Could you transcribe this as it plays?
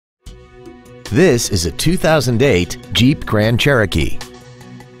This is a 2008 Jeep Grand Cherokee.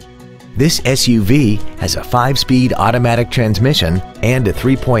 This SUV has a 5-speed automatic transmission and a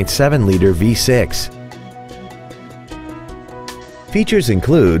 3.7-liter V6. Features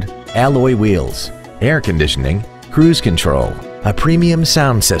include alloy wheels, air conditioning, cruise control, a premium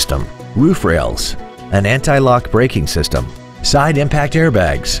sound system, roof rails, an anti-lock braking system, side impact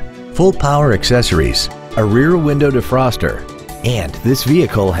airbags, full power accessories, a rear window defroster, and this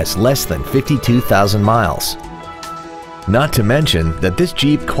vehicle has less than 52,000 miles. Not to mention that this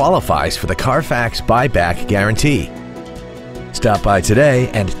Jeep qualifies for the Carfax buyback guarantee. Stop by today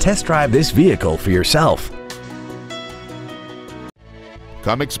and test drive this vehicle for yourself.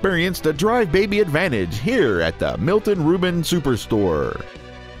 Come experience the Drive Baby advantage here at the Milton Ruben Superstore.